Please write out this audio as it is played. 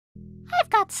I've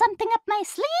got something up my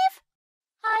sleeve.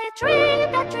 I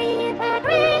dreamed a dream, a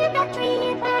dream, a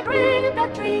dream, a dream,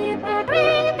 a dream, a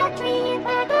dream, a dream,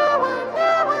 a do one, do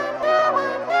one, do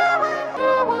one, do one, do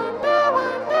one, do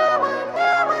one, do one, do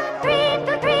one. Dream,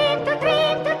 the dream, the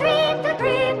dream, the dream, the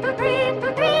dream, the dream,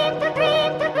 the dream, the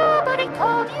dream, the nobody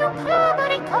called you,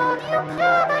 nobody called you,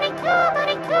 nobody,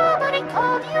 nobody, nobody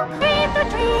called you. Dream the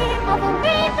dream of a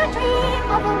dream, the dream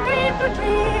of a dream, the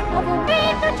dream of a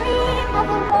dream, the dream of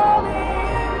a falling,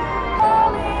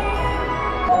 falling.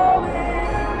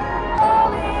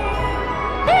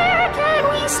 There can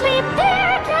we sleep,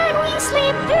 there can we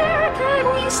sleep, there can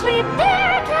we sleep,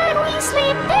 there can we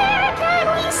sleep, there can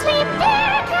we sleep,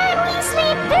 there can we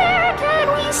sleep, there can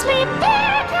we sleep,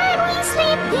 there can we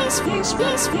sleep. Peace, peace,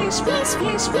 peace, peace,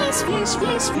 peace, peace, peace,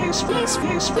 peace, peace, peace, peace,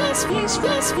 peace, peace, peace,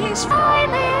 peace, peace.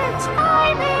 Eyelids,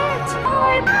 eyelids,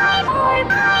 eyelids, eyelids.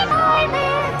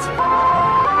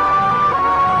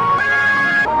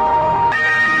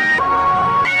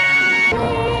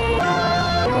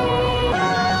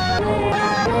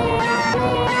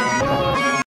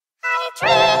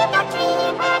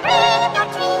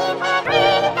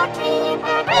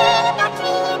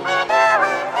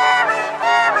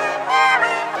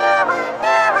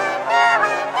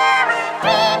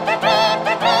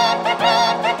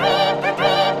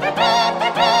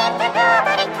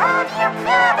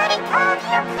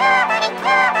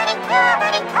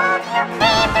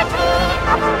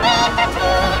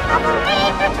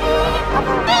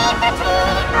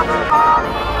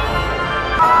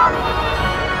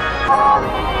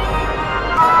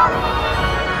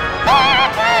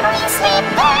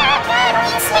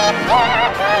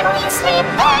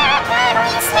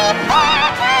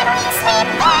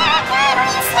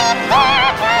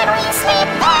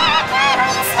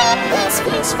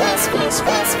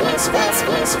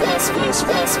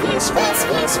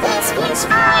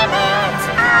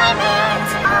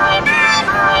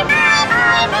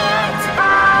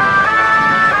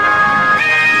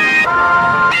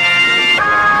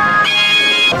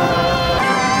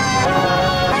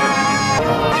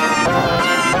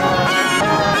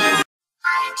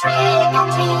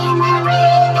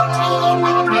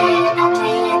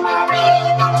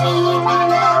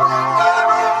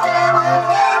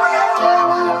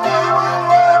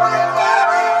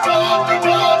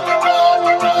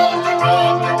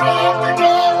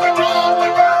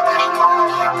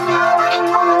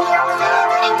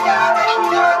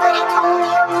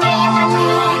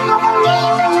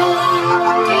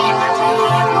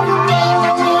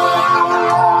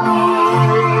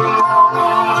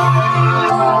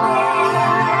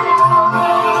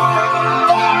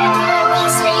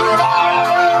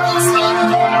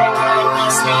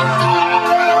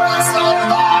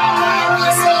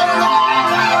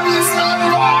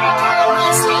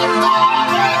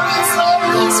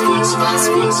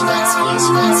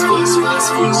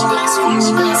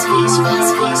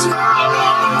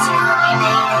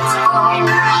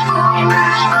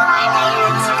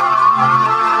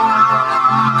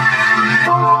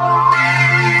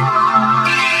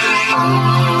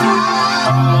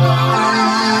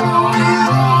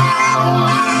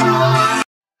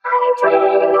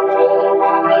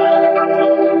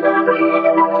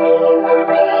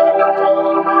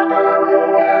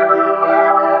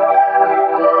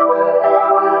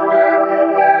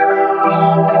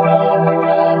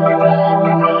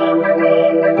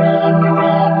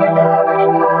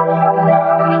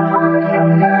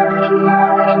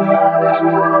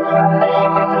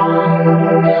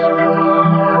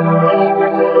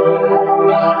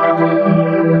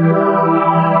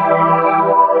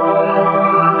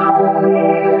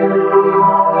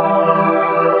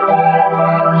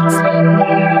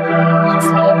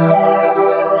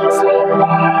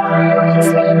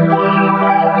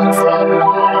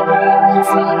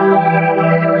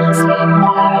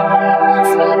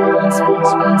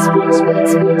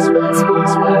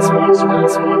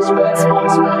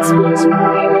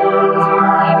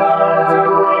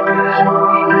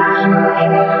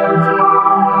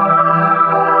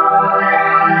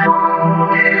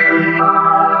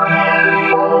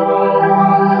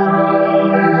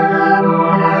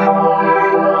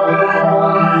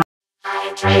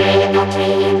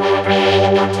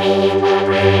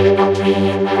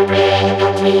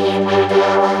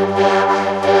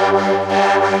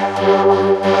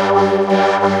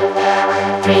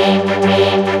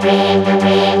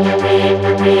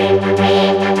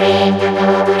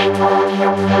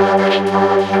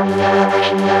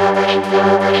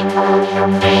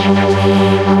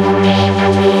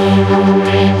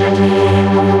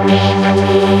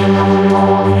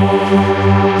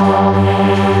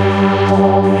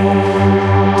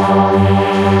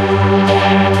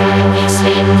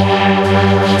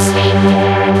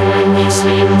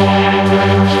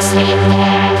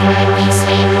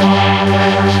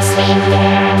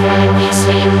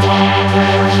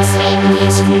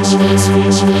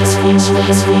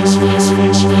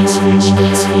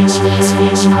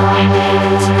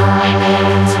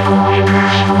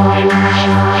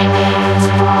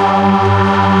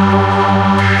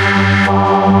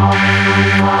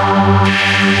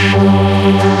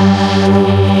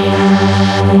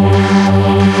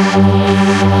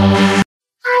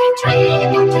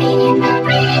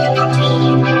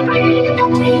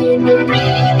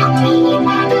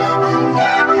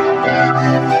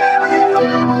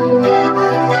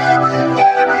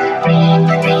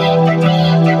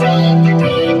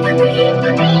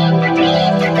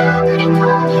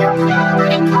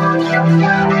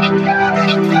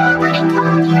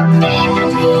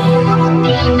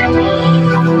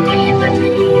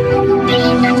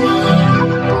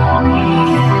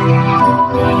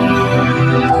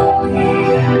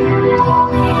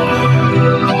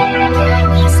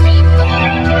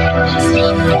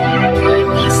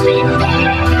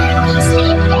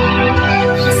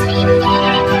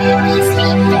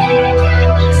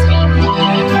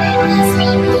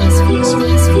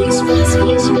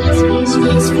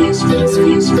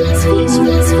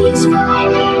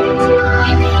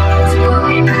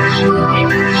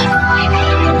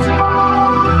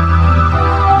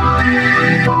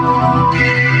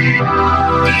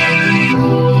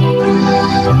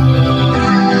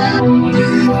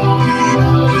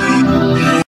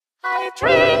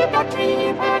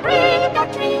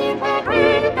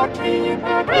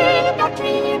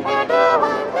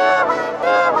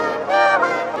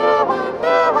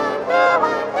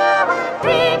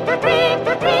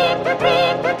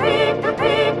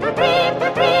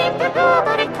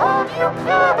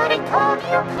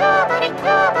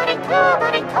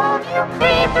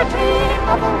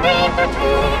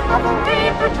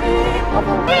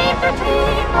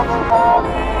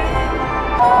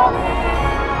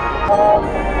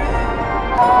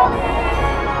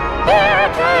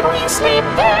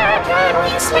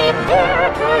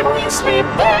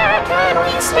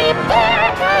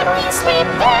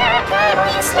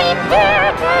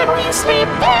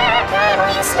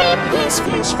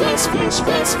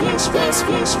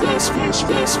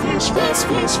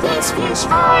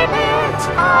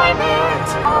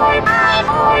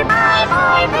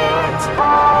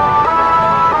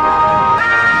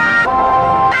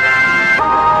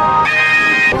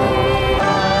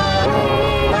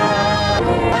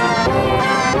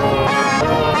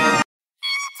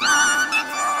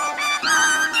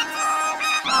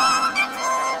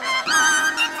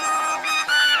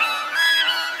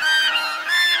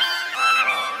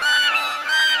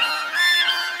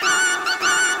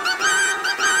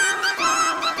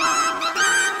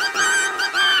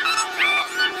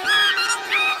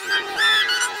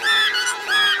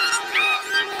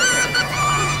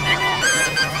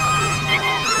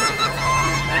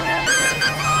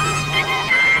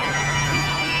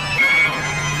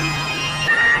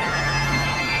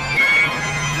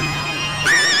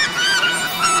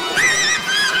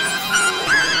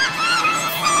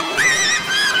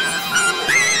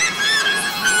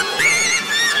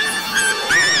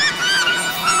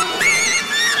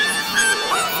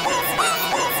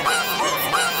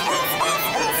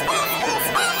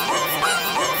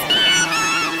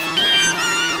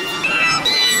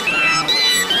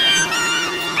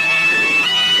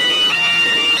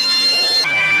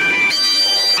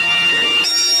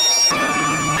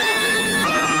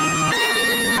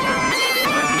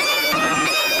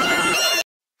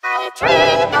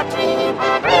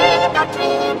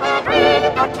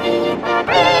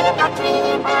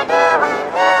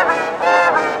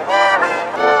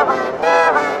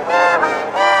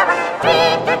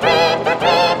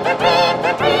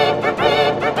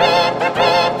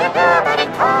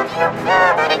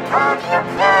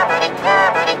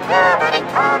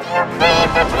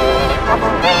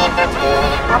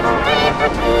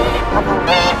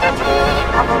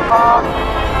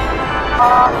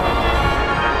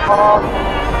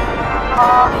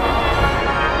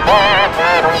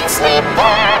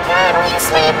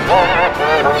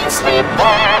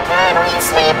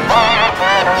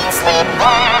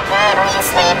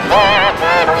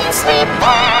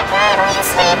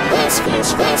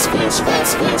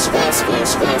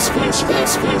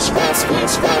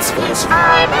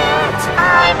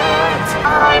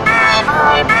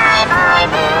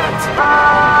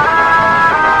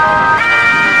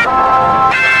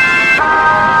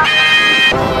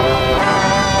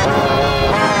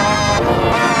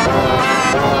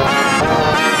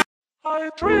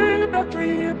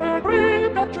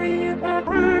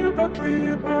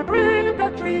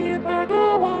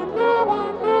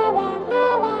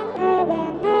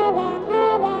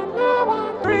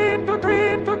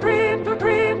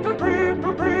 Dream,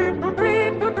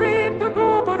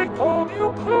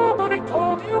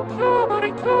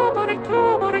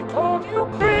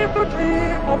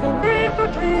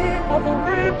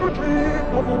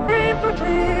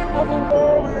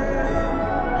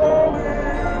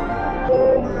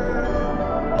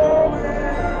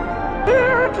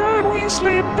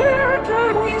 sleep there?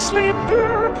 Can we sleep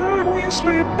there? Can we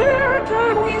sleep there?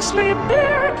 Can we sleep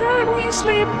there? Can we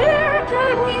sleep there?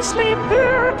 Can we sleep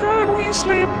there? Can we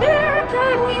sleep there?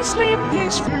 Can we sleep?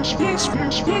 Yes, fish, yes,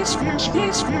 fish, yes, fish,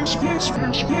 yes, fish, yes,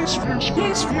 fish, yes, fish,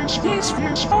 yes, fish, yes,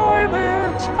 fish.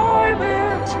 Islands, islands,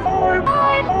 islands,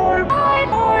 islands.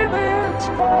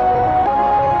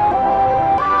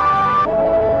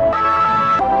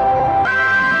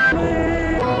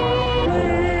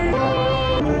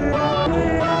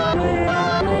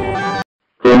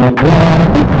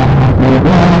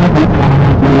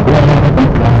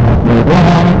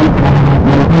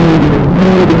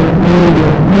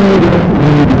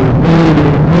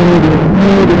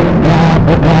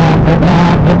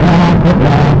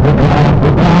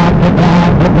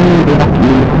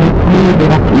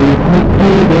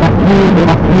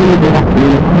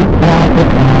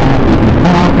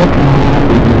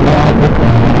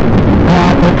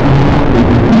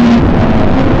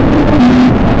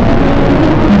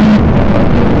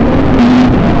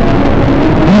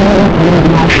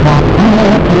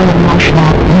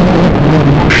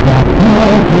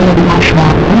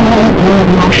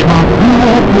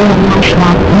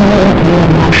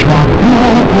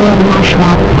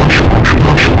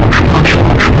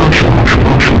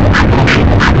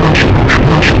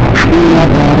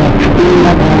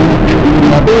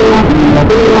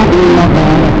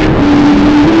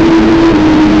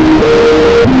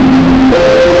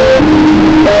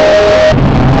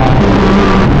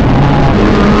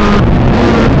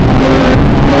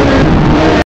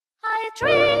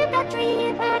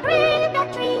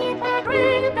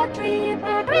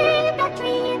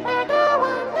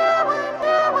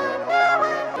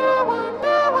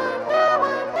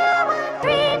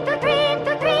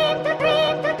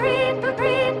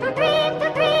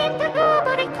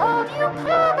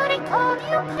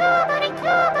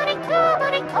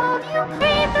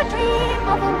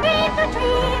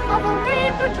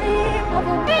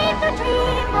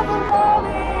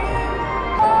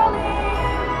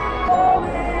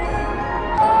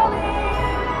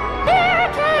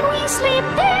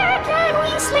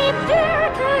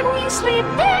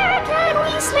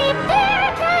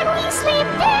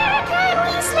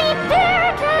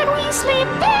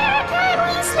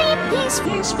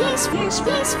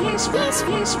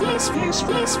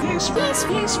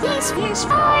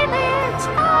 Islands,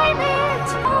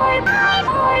 islands,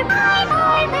 islands,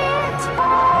 islands,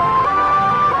 islands.